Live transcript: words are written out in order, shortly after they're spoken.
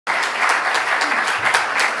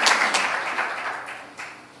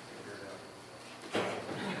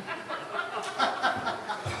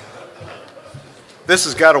This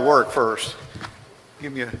has got to work first.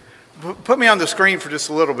 Put me on the screen for just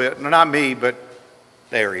a little bit. No, not me, but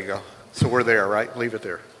there you go. So we're there, right? Leave it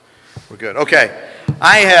there. We're good. Okay.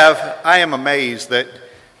 I am amazed that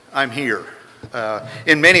I'm here.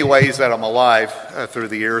 In many ways that I'm alive through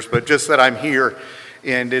the years, but just that I'm here.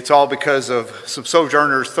 And it's all because of some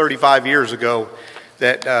sojourners 35 years ago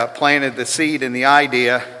that planted the seed and the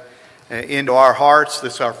idea into our hearts.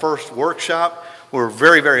 This is our first workshop. We're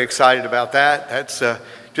very, very excited about that. That's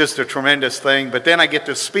just a tremendous thing. But then I get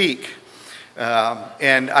to speak.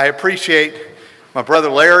 And I appreciate my brother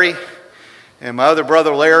Larry and my other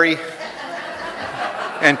brother Larry.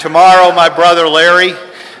 And tomorrow my brother Larry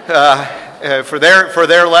for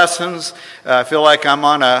their lessons. I feel like I'm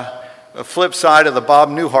on a flip side of the Bob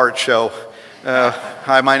Newhart show.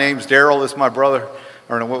 Hi, my name's Daryl. This is my brother.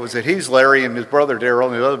 Or no, what was it? He's Larry and his brother Daryl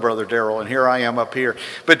and his other brother Daryl, and here I am up here.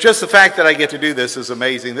 But just the fact that I get to do this is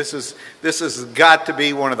amazing. This has got to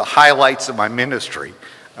be one of the highlights of my ministry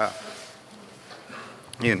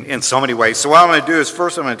in so many ways. So what I'm going to do is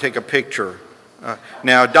first I'm going to take a picture.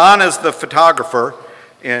 Now Donna's the photographer,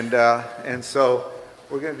 and so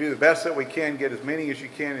we're going to do the best that we can, get as many as you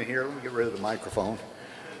can in here. Let me get rid of the microphone.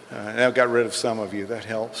 I've got rid of some of you. That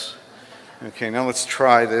helps. Okay, now let's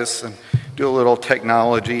try this and do a little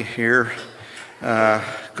technology here.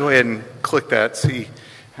 Go ahead and click that, see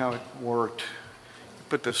how it worked.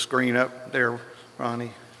 Put the screen up there, Ronnie.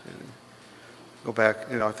 Go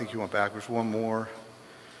back. I think you went backwards. One more.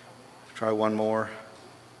 Try one more.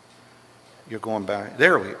 You're going back.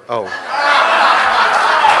 There we go. Oh.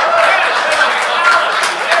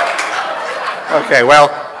 Okay, well,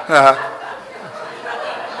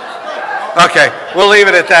 okay, we'll leave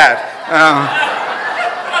it at that.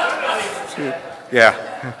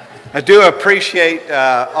 Yeah, I do appreciate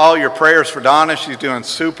all your prayers for Donna. She's doing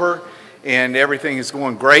super, and everything is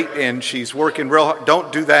going great, and she's working real hard.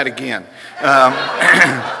 Don't do that again.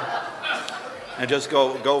 And just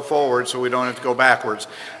go forward so we don't have to go backwards.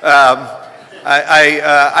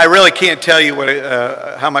 I really can't tell you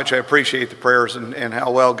how much I appreciate the prayers and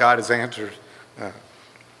how well God has answered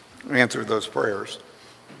those prayers.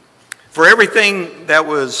 For everything that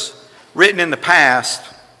was written in the past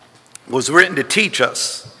was written to teach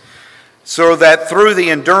us, so that through the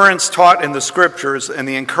endurance taught in the Scriptures and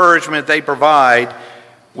the encouragement they provide,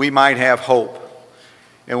 we might have hope.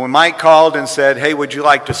 And when Mike called and said, hey, would you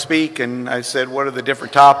like to speak? And I said, what are the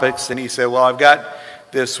different topics? And he said, well, I've got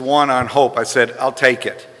this one on hope. I said, I'll take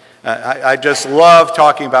it. I just love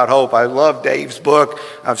talking about hope. I love Dave's book.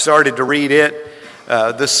 I've started to read it.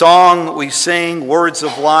 The song we sing, words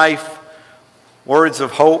of life, words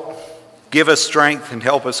of hope, give us strength and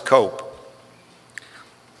help us cope.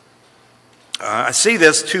 I see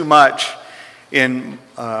this too much in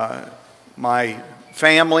my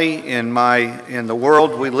family, in the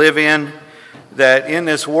world we live in, that in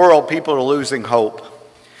this world people are losing hope.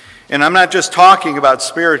 And I'm not just talking about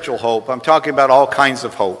spiritual hope. I'm talking about all kinds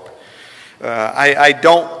of hope. I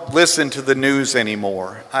don't listen to the news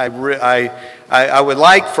anymore. I would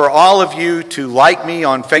like for all of you to like me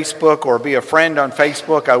on Facebook or be a friend on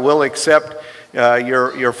Facebook. I will accept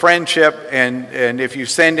your friendship, and if you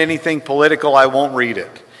send anything political, I won't read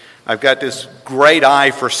it. I've got this great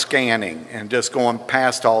eye for scanning and just going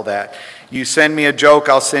past all that. You send me a joke,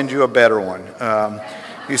 I'll send you a better one.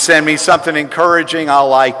 You send me something encouraging, I'll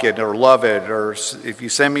like it or love it. Or if you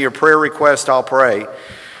send me a prayer request, I'll pray.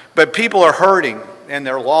 But people are hurting and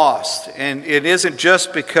they're lost. And it isn't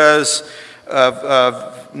just because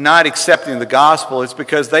of not accepting the gospel. It's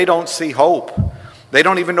because they don't see hope. They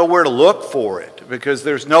don't even know where to look for it because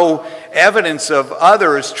there's no evidence of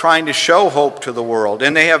others trying to show hope to the world.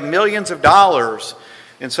 And they have millions of dollars,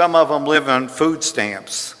 and some of them live on food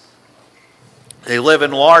stamps. They live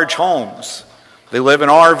in large homes. They live in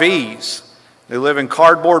RVs. They live in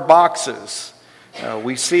cardboard boxes.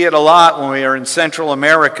 We see it a lot when we are in Central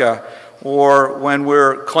America or when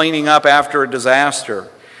we're cleaning up after a disaster.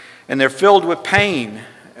 And they're filled with pain.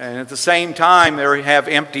 And at the same time, they have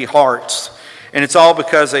empty hearts. And it's all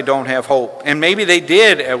because they don't have hope. And maybe they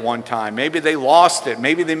did at one time. Maybe they lost it.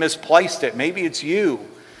 Maybe they misplaced it. Maybe it's you.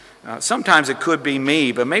 Sometimes it could be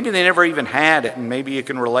me, but maybe they never even had it, and maybe you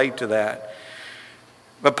can relate to that.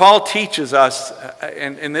 But Paul teaches us,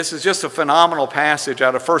 and this is just a phenomenal passage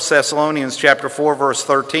out of 1 Thessalonians chapter 4, verse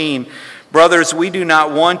 13. Brothers, we do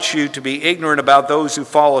not want you to be ignorant about those who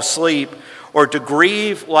fall asleep or to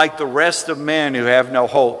grieve like the rest of men who have no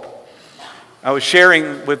hope. I was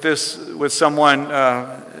sharing with someone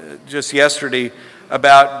just yesterday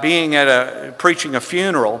about being at preaching a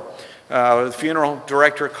funeral. The funeral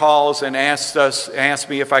director calls and asked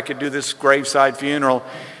me if I could do this graveside funeral.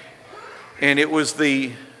 And it was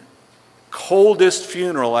the coldest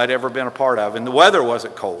funeral I'd ever been a part of. And the weather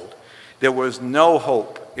wasn't cold. There was no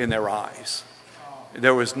hope in their eyes.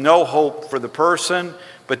 There was no hope for the person,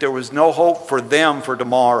 but there was no hope for them for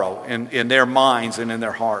tomorrow in their minds and in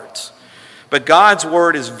their hearts. But God's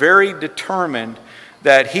word is very determined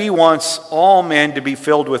that he wants all men to be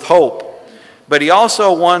filled with hope. But he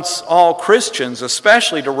also wants all Christians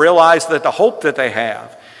especially to realize that the hope that they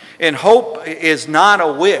have. And hope is not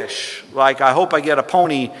a wish, like I hope I get a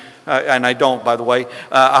pony, and I don't, by the way.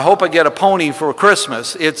 I hope I get a pony for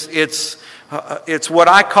Christmas. It's what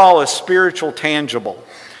I call a spiritual tangible.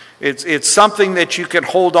 It's something that you can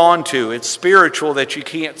hold on to. It's spiritual that you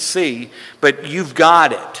can't see, but you've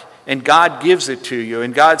got it. And God gives it to you.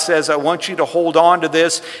 And God says, I want you to hold on to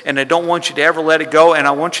this, and I don't want you to ever let it go. And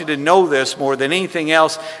I want you to know this more than anything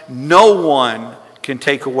else. No one can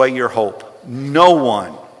take away your hope. No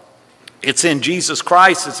one. It's in Jesus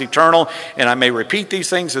Christ. It's eternal. And I may repeat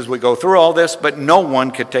these things as we go through all this, but no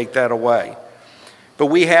one could take that away. But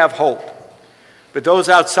we have hope. But those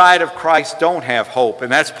outside of Christ don't have hope.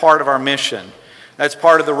 And that's part of our mission. That's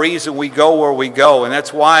part of the reason we go where we go. And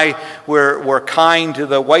that's why we're kind to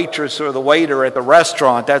the waitress or the waiter at the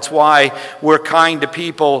restaurant. That's why we're kind to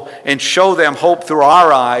people and show them hope through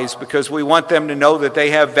our eyes, because we want them to know that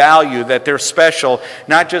they have value, that they're special,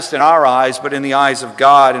 not just in our eyes, but in the eyes of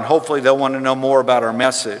God. And hopefully they'll want to know more about our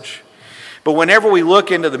message. But whenever we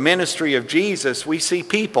look into the ministry of Jesus, we see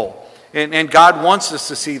people. And God wants us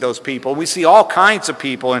to see those people. We see all kinds of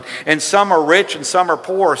people, and some are rich and some are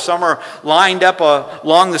poor. Some are lined up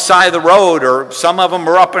along the side of the road, or some of them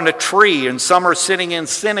are up in a tree, and some are sitting in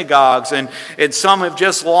synagogues, and some have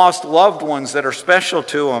just lost loved ones that are special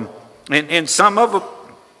to them. And some of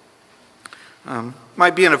them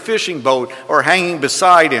might be in a fishing boat or hanging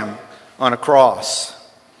beside him on a cross.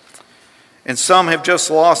 And some have just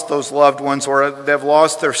lost those loved ones, or they've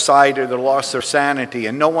lost their sight, or they've lost their sanity.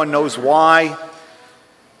 And no one knows why,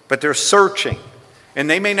 but they're searching. And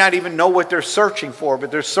they may not even know what they're searching for, but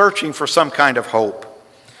they're searching for some kind of hope.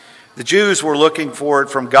 The Jews were looking for it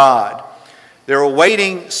from God. They were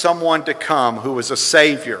awaiting someone to come who was a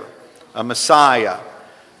Savior, a Messiah,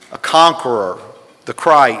 a conqueror, the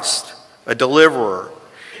Christ, a deliverer.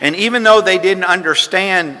 And even though they didn't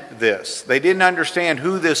understand this, they didn't understand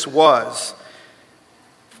who this was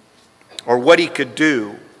or what he could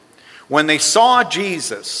do, when they saw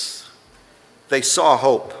Jesus, they saw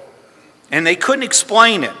hope. And they couldn't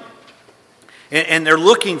explain it. And they're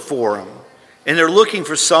looking for him. And they're looking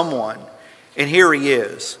for someone. And here he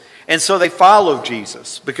is. And so they followed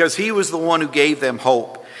Jesus because he was the one who gave them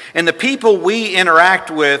hope. And the people we interact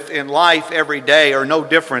with in life every day are no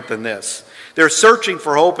different than this. They're searching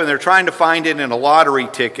for hope, and they're trying to find it in a lottery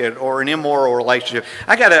ticket or an immoral relationship.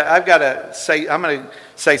 I'm going to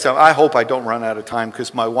say something. I hope I don't run out of time,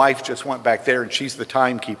 because my wife just went back there and she's the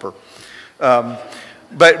timekeeper. But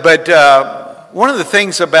one of the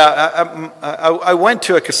things about, I went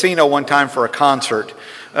to a casino one time for a concert,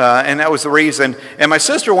 and that was the reason. And my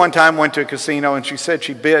sister one time went to a casino, and she said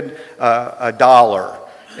she bid $1.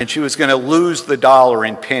 And she was going to lose the dollar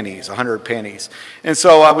in pennies, 100 pennies. And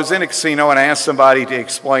so I was in a casino, and I asked somebody to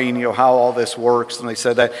explain, how all this works. And they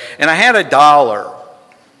said that. And I had $1.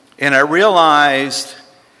 And I realized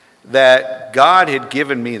that God had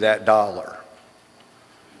given me that $1.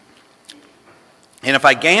 And if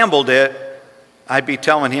I gambled it, I'd be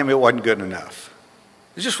telling him it wasn't good enough.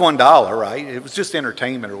 It's just $1, right? It was just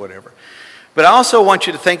entertainment or whatever. But I also want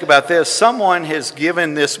you to think about this. Someone has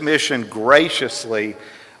given this mission graciously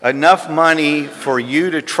enough money for you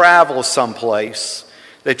to travel someplace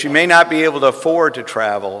that you may not be able to afford to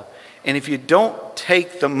travel. And if you don't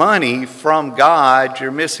take the money from God, you're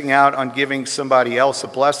missing out on giving somebody else a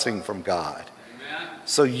blessing from God. Amen.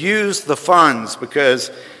 So use the funds, because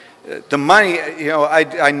the money,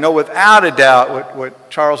 I know without a doubt what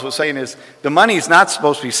Charles was saying is the money is not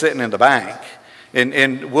supposed to be sitting in the bank.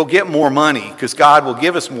 And we'll get more money because God will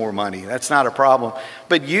give us more money. That's not a problem.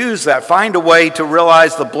 But use that. Find a way to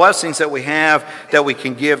realize the blessings that we have that we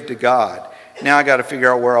can give to God. Now I got to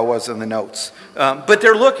figure out where I was in the notes. But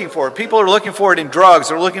they're looking for it. People are looking for it in drugs.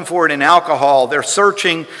 They're looking for it in alcohol. They're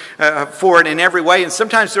searching for it in every way. And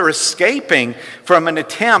sometimes they're escaping from an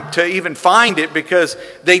attempt to even find it because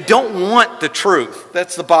they don't want the truth.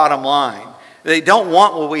 That's the bottom line. They don't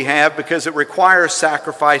want what we have because it requires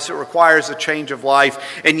sacrifice, it requires a change of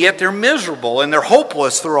life, and yet they're miserable and they're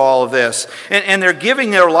hopeless through all of this. And they're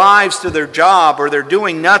giving their lives to their job, or they're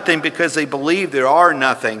doing nothing because they believe there are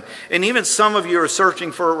nothing. And even some of you are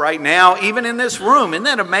searching for it right now, even in this room. Isn't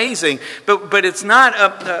that amazing? But it's not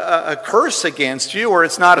a curse against you, or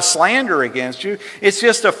it's not a slander against you. It's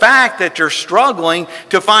just a fact that you're struggling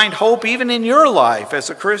to find hope even in your life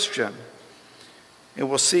as a Christian. And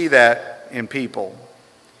we'll see that in people.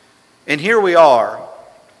 And here we are,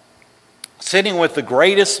 sitting with the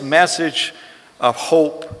greatest message of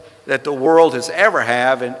hope that the world has ever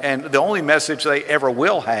had, and the only message they ever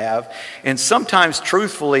will have. And sometimes,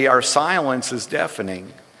 truthfully, our silence is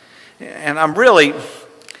deafening. And I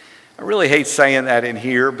really hate saying that in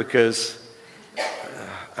here because,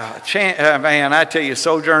 man, I tell you,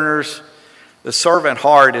 sojourners, the servant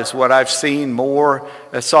heart is what I've seen more.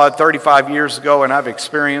 I saw it 35 years ago, and I've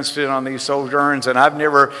experienced it on these sojourns, and I've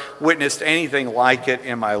never witnessed anything like it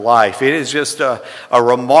in my life. It is just a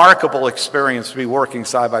remarkable experience to be working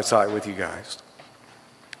side by side with you guys.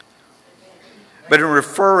 But in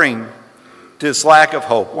referring to this lack of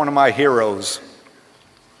hope, one of my heroes,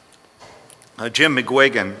 Jim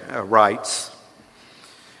McGuigan, writes,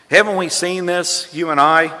 "Haven't we seen this, you and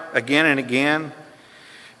I, again and again?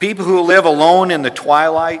 People who live alone in the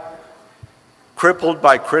twilight, crippled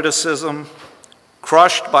by criticism,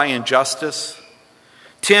 crushed by injustice,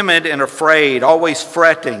 timid and afraid, always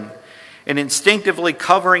fretting, and instinctively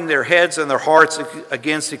covering their heads and their hearts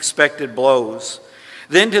against expected blows.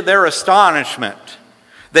 Then, to their astonishment,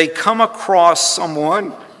 they come across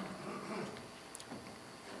someone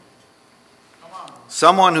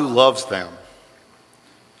who loves them,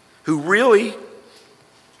 who really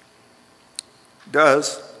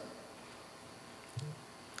does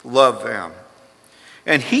love them,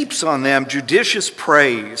 and heaps on them judicious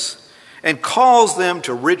praise and calls them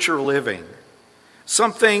to richer living.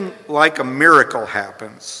 Something like a miracle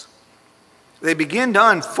happens. They begin to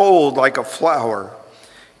unfold like a flower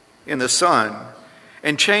in the sun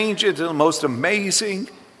and change into the most amazing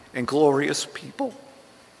and glorious people."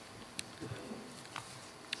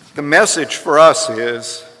 The message for us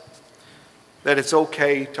is that it's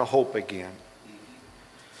okay to hope again.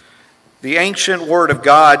 The ancient Word of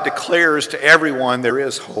God declares to everyone there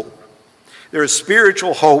is hope. There is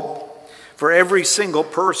spiritual hope for every single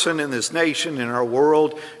person in this nation, in our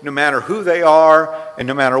world, no matter who they are and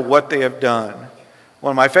no matter what they have done.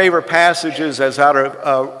 One of my favorite passages is out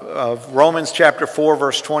of Romans chapter 4,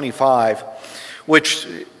 verse 25, which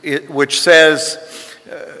says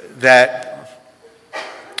that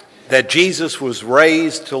Jesus was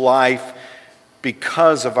raised to life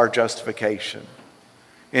because of our justification.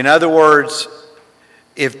 In other words,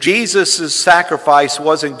 if Jesus' sacrifice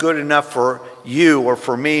wasn't good enough for you or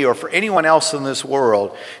for me or for anyone else in this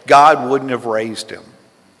world, God wouldn't have raised him.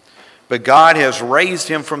 But God has raised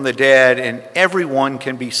him from the dead, and everyone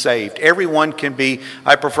can be saved. Everyone can be,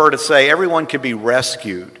 I prefer to say, everyone can be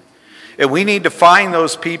rescued. And we need to find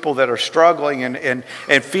those people that are struggling and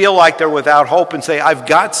feel like they're without hope and say, I've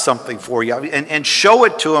got something for you, and show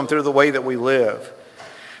it to them through the way that we live.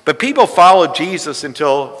 But people followed Jesus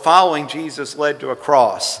until following Jesus led to a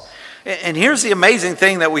cross. And here's the amazing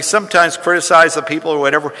thing that we sometimes criticize the people or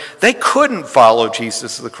whatever. They couldn't follow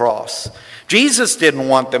Jesus to the cross. Jesus didn't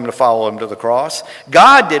want them to follow him to the cross.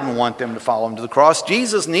 God didn't want them to follow him to the cross.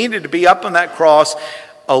 Jesus needed to be up on that cross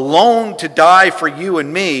alone to die for you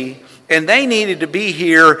and me. And they needed to be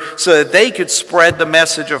here so that they could spread the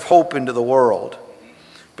message of hope into the world.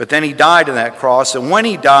 But then he died on that cross, and when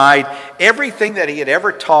he died, everything that he had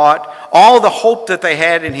ever taught, all the hope that they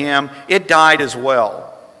had in him, it died as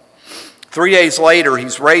well. 3 days later,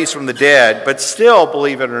 he's raised from the dead, but still,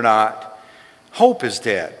 believe it or not, hope is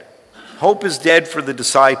dead. Hope is dead for the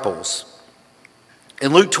disciples.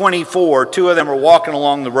 In Luke 24, two of them are walking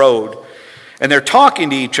along the road, and they're talking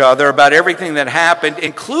to each other about everything that happened,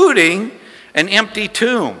 including an empty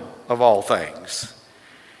tomb, of all things.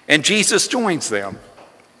 And Jesus joins them.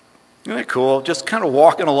 Isn't that cool? Just kind of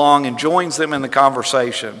walking along and joins them in the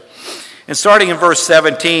conversation. And starting in verse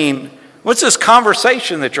 17, what's this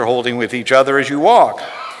conversation that you're holding with each other as you walk?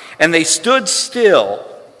 And they stood still,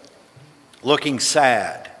 looking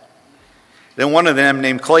sad. Then one of them,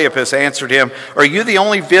 named Cleopas, answered him, "Are you the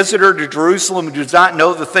only visitor to Jerusalem who does not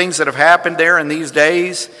know the things that have happened there in these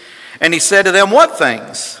days?" And he said to them, "What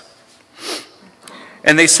things?"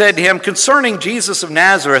 And they said to him, "Concerning Jesus of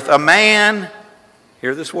Nazareth, a man,"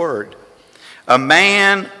 hear this word, "a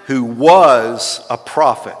man who was a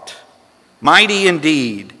prophet, mighty in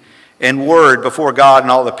deed and word before God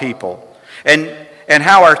and all the people. And and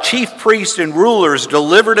how our chief priests and rulers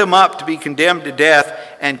delivered him up to be condemned to death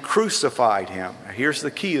and crucified him. Now, here's the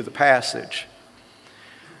key of the passage.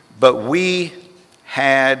 But we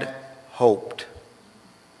had hoped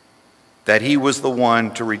that he was the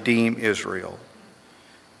one to redeem Israel.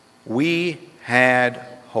 We had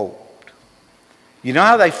hoped. You know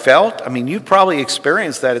how they felt? I mean, you've probably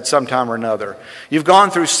experienced that at some time or another. You've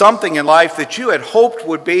gone through something in life that you had hoped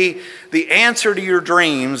would be the answer to your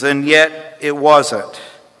dreams, and yet it wasn't.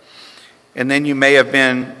 And then you may have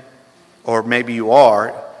been, or maybe you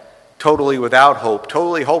are, totally without hope,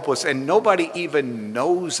 totally hopeless, and nobody even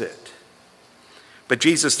knows it. But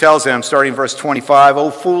Jesus tells them, starting in verse 25,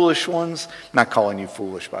 "O foolish ones," I'm not calling you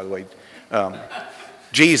foolish, by the way.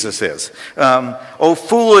 Jesus is. "O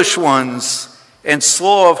foolish ones, and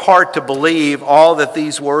slow of heart to believe all that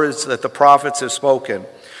these words that the prophets have spoken.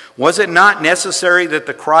 Was it not necessary that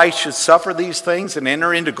the Christ should suffer these things and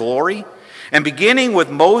enter into glory? And beginning with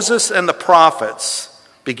Moses and the prophets,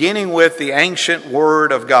 beginning with the ancient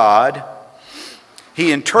word of God,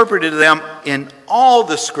 he interpreted them in all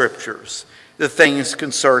the scriptures, the things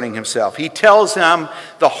concerning himself." He tells them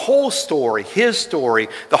the whole story, his story,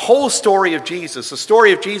 the whole story of Jesus. The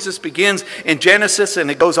story of Jesus begins in Genesis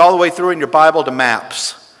and it goes all the way through in your Bible to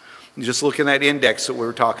maps. You just look in that index that we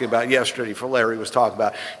were talking about yesterday, for Larry was talking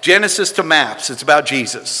about. Genesis to maps, it's about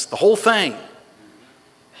Jesus, the whole thing.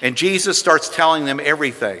 And Jesus starts telling them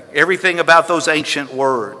everything about those ancient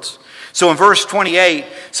words. So in verse 28,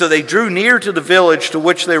 "So they drew near to the village to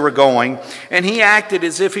which they were going, and he acted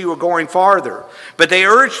as if he were going farther. But they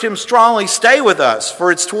urged him strongly, 'Stay with us,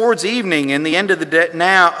 for it's towards evening, and the end of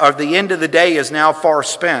the day is now far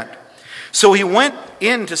spent.' So he went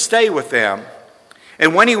in to stay with them.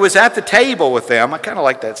 And when he was at the table with them," I kind of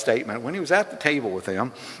like that statement, when he was at the table with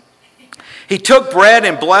them, "he took bread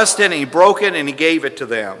and blessed it, and he broke it, and he gave it to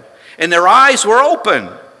them. And their eyes were open,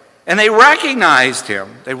 and they recognized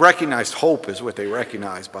him." They recognized hope is what they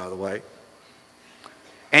recognized, by the way.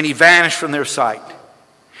 "And he vanished from their sight.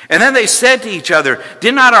 And then they said to each other,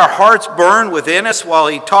 'Did not our hearts burn within us while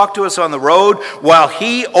he talked to us on the road, while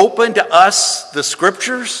he opened to us the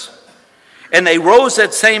scriptures?' And they rose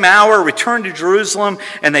that same hour, returned to Jerusalem,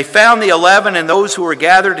 and they found the 11 and those who were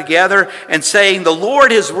gathered together, and saying, 'The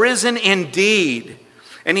Lord has risen indeed,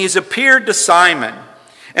 and he has appeared to Simon.'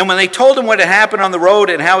 And when they told him what had happened on the road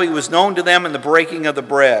and how he was known to them in the breaking of the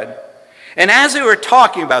bread. And as they were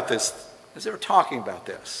talking about this,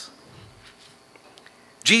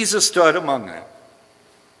 Jesus stood among them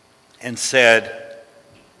and said,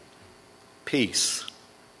 'Peace.'"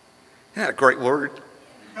 Isn't that a great word?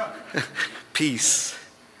 Peace.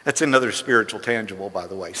 That's another spiritual tangible, by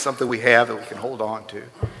the way. Something we have that we can hold on to.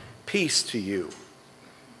 "Peace to you."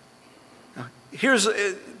 Now, here's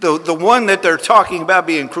the one that they're talking about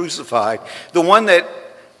being crucified. The one that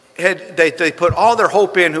they put all their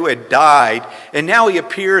hope in, who had died. And now he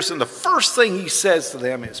appears, and the first thing he says to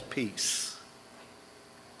them is peace.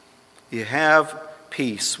 You have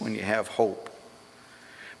peace when you have hope.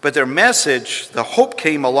 But their message, the hope,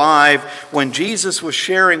 came alive when Jesus was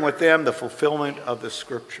sharing with them the fulfillment of the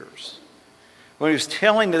scriptures. When he was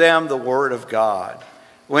telling to them the word of God.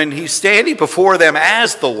 When he's standing before them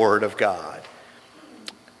as the word of God.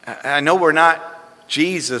 I know we're not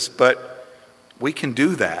Jesus, but we can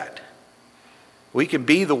do that. We can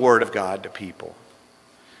be the word of God to people.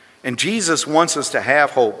 And Jesus wants us to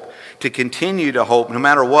have hope, to continue to hope no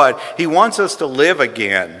matter what. He wants us to live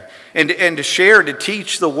again. And to share, to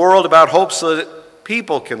teach the world about hope so that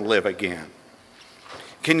people can live again.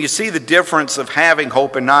 Can you see the difference of having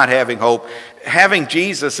hope and not having hope? Having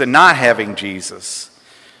Jesus and not having Jesus.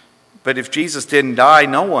 But if Jesus didn't die,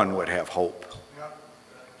 no one would have hope.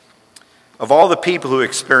 Of all the people who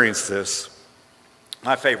experienced this,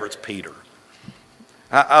 my favorite's Peter.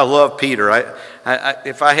 I love Peter.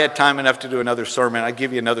 If I had time enough to do another sermon, I'd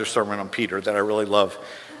give you another sermon on Peter that I really love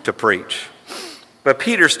to preach. But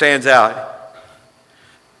Peter stands out,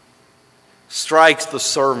 strikes the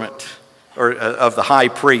servant of the high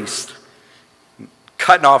priest,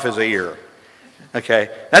 cutting off his ear.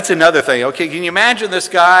 Okay, that's another thing. Okay, can you imagine this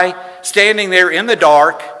guy standing there in the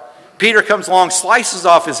dark? Peter comes along, slices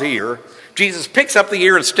off his ear. Jesus picks up the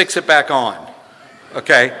ear and sticks it back on.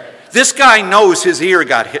 Okay, this guy knows his ear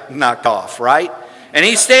got knocked off, right? And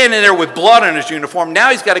he's standing there with blood on his uniform.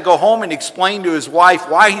 Now he's got to go home and explain to his wife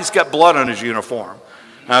why he's got blood on his uniform.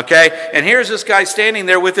 Okay? And here's this guy standing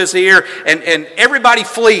there with his ear, and everybody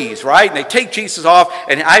flees, right? And they take Jesus off,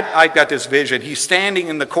 and I've got this vision. He's standing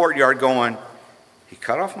in the courtyard going, "He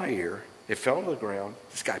cut off my ear. It fell to the ground.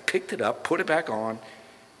 This guy picked it up, put it back on.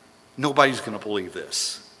 Nobody's going to believe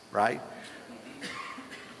this," right?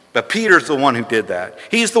 But Peter's the one who did that.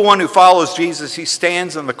 He's the one who follows Jesus. He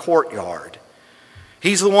stands in the courtyard.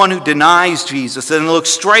 He's the one who denies Jesus and looks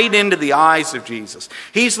straight into the eyes of Jesus.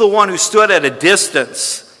 He's the one who stood at a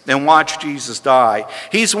distance and watched Jesus die.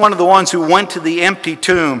 He's one of the ones who went to the empty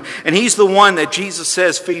tomb. And he's the one that Jesus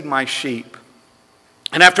says, feed my sheep.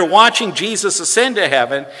 And after watching Jesus ascend to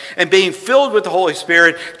heaven and being filled with the Holy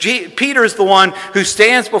Spirit, Peter is the one who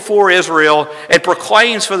stands before Israel and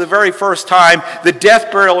proclaims for the very first time the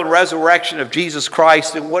death, burial, and resurrection of Jesus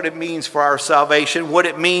Christ and what it means for our salvation, what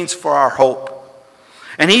it means for our hope.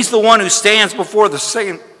 And he's the one who stands before the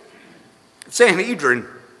Sanhedrin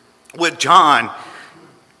with John.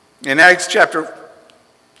 In Acts chapter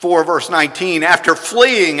 4, verse 19, after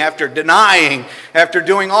fleeing, after denying, after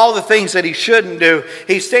doing all the things that he shouldn't do,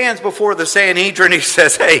 he stands before the Sanhedrin. He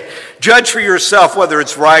says, hey, judge for yourself whether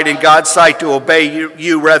it's right in God's sight to obey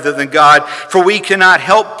you rather than God, for we cannot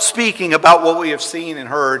help speaking about what we have seen and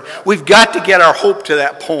heard. We've got to get our hope to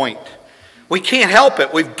that point. We can't help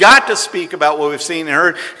it. We've got to speak about what we've seen and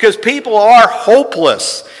heard because people are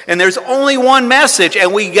hopeless. And there's only one message,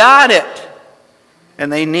 and we got it.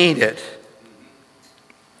 And they need it.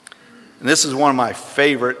 And this is one of my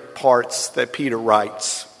favorite parts that Peter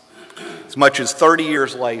writes. As much as 30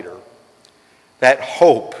 years later, that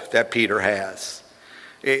hope that Peter has,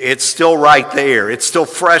 it's still right there. It's still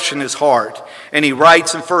fresh in his heart. And he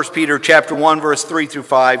writes in 1 Peter chapter 1, verse 3 through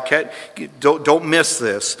 5, don't miss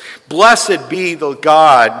this. Blessed be the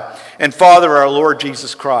God and Father of our Lord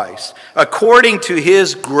Jesus Christ. According to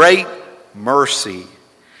his great mercy,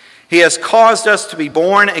 he has caused us to be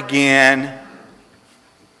born again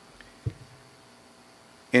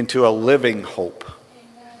into a living hope.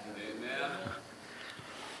 Amen.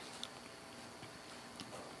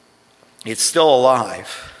 It's still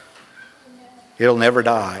alive. It'll never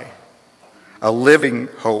die. A living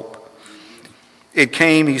hope. It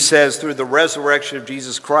came, he says, through the resurrection of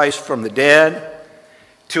Jesus Christ from the dead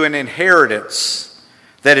to an inheritance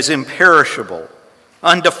that is imperishable,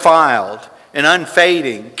 undefiled, and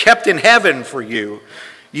unfading, kept in heaven for you.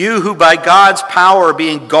 You who by God's power are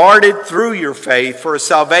being guarded through your faith for a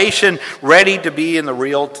salvation ready to be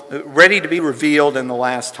revealed in the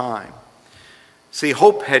last time. See,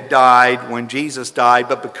 hope had died when Jesus died,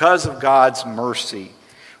 but because of God's mercy,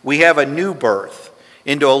 we have a new birth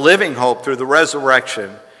into a living hope through the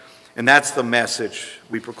resurrection, and that's the message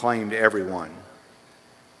we proclaim to everyone.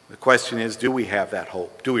 The question is, do we have that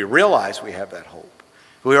hope? Do we realize we have that hope?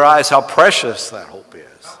 Do we realize how precious that hope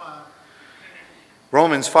is?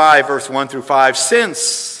 Romans 5, verse 1 through 5,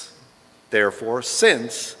 since,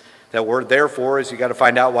 that word therefore is, you got to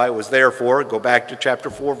find out why it was therefore. Go back to chapter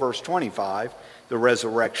 4, verse 25, the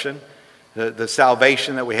resurrection, the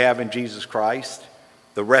salvation that we have in Jesus Christ,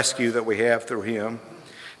 the rescue that we have through him.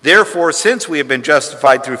 Therefore, since we have been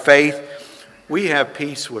justified through faith, we have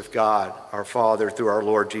peace with God, our Father, through our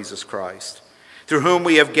Lord Jesus Christ, through whom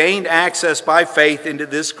we have gained access by faith into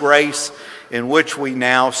this grace in which we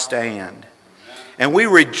now stand. And we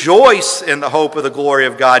rejoice in the hope of the glory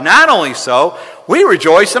of God. Not only so, we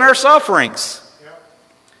rejoice in our sufferings.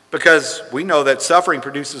 Because we know that suffering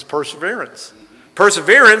produces perseverance.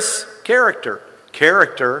 Perseverance, character.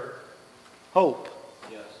 Character, hope.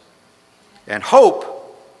 And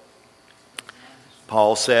hope,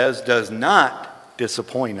 Paul says, does not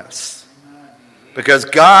disappoint us. Because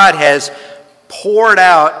God has poured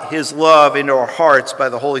out his love into our hearts by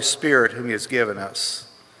the Holy Spirit whom he has given us.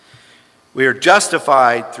 We are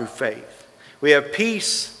justified through faith. We have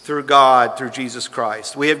peace through God, through Jesus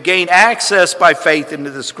Christ. We have gained access by faith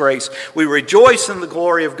into this grace. We rejoice in the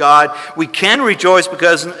glory of God. We can rejoice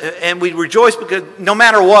because no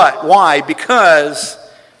matter what. Why? Because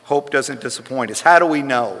hope doesn't disappoint us. How do we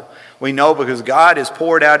know? We know because God has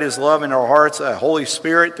poured out his love in our hearts, the Holy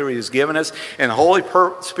Spirit through he has given us, and the Holy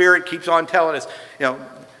Spirit keeps on telling us,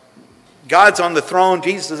 God's on the throne,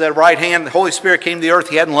 Jesus is at the right hand, the Holy Spirit came to the earth,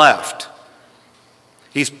 he hadn't left.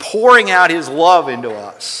 He's pouring out his love into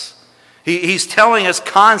us. He's telling us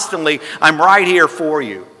constantly, I'm right here for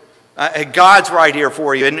you. God's right here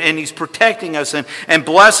for you. And he's protecting us and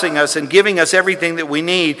blessing us and giving us everything that we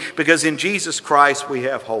need because in Jesus Christ we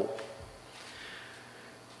have hope.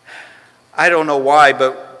 I don't know why,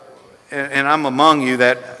 and I'm among you,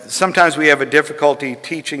 that sometimes we have a difficulty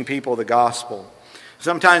teaching people the gospel.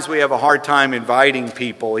 Sometimes we have a hard time inviting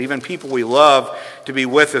people, even people we love, to be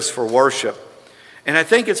with us for worship. And I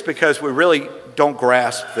think it's because we really don't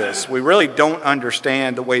grasp this. We really don't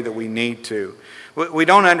understand the way that we need to. We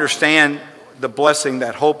don't understand the blessing,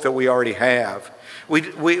 that hope that we already have. We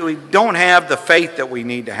don't have the faith that we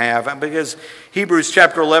need to have. Because Hebrews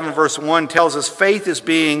chapter 11 verse 1 tells us faith is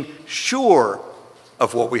being sure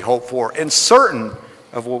of what we hope for and certain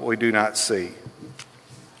of what we do not see.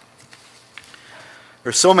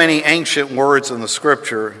 There's so many ancient words in the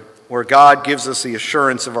Scripture where God gives us the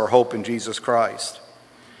assurance of our hope in Jesus Christ.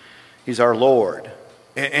 He's our Lord.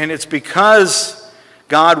 And it's because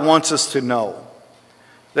God wants us to know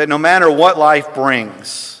that no matter what life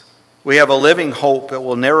brings, we have a living hope that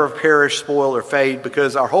will never perish, spoil, or fade,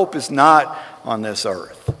 because our hope is not on this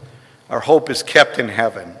earth. Our hope is kept in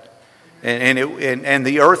heaven. And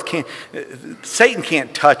the earth can't, Satan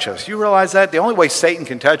can't touch us. You realize that? The only way Satan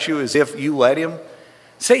can touch you is if you let him.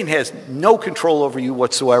 Satan has no control over you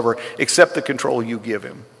whatsoever except the control you give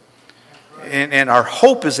him. And our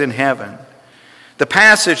hope is in heaven. The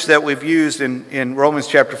passage that we've used in Romans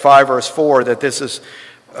chapter 5, verse 4, that this is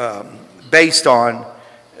based on,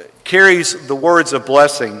 carries the words of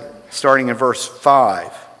blessing starting in verse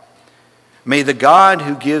 5. May the God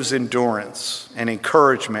who gives endurance and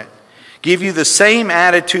encouragement give you the same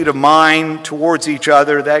attitude of mind towards each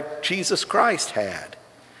other that Jesus Christ had,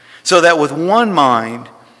 so that with one mind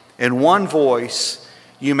and one voice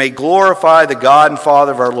you may glorify the God and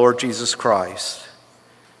Father of our Lord Jesus Christ.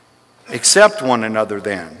 Accept one another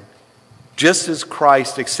then, just as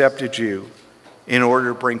Christ accepted you, in order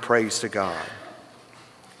to bring praise to God.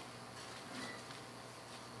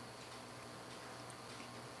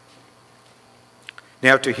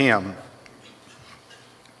 Now to him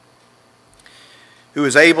who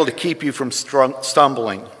is able to keep you from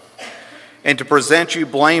stumbling and to present you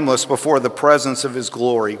blameless before the presence of his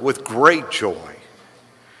glory with great joy,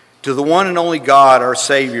 to the one and only God, our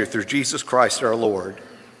Savior, through Jesus Christ our Lord,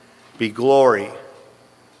 be glory,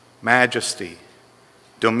 majesty,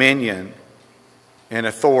 dominion, and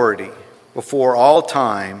authority before all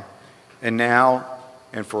time, and now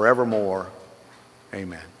and forevermore.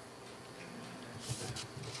 Amen.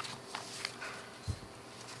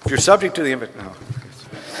 If you're subject to the invitation, no.